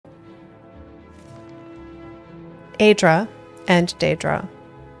Aedra and Daedra.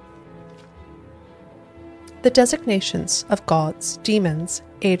 The designations of gods, demons,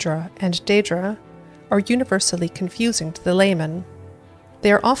 Aedra and Daedra are universally confusing to the layman.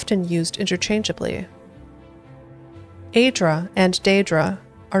 They are often used interchangeably. Aedra and Daedra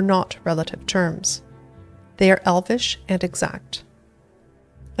are not relative terms. They are elvish and exact.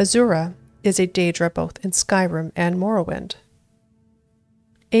 Azura is a Daedra both in Skyrim and Morrowind.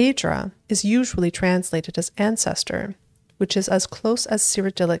 Aedra is usually translated as ancestor, which is as close as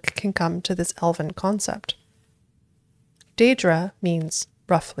Cyrodiilic can come to this elven concept. Daedra means,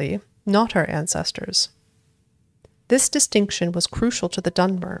 roughly, not our ancestors. This distinction was crucial to the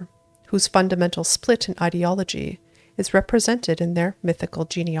Dunmer, whose fundamental split in ideology is represented in their mythical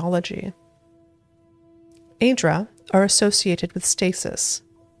genealogy. Aedra are associated with stasis.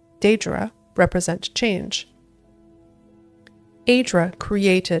 Daedra represent change. Aedra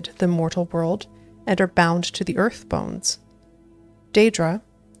created the mortal world and are bound to the earth bones. Daedra,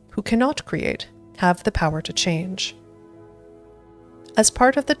 who cannot create, have the power to change. As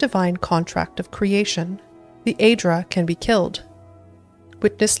part of the divine contract of creation, the Aedra can be killed.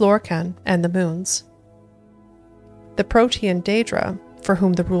 Witness Lorcan and the Moons. The Protean Daedra, for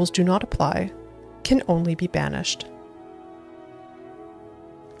whom the rules do not apply, can only be banished.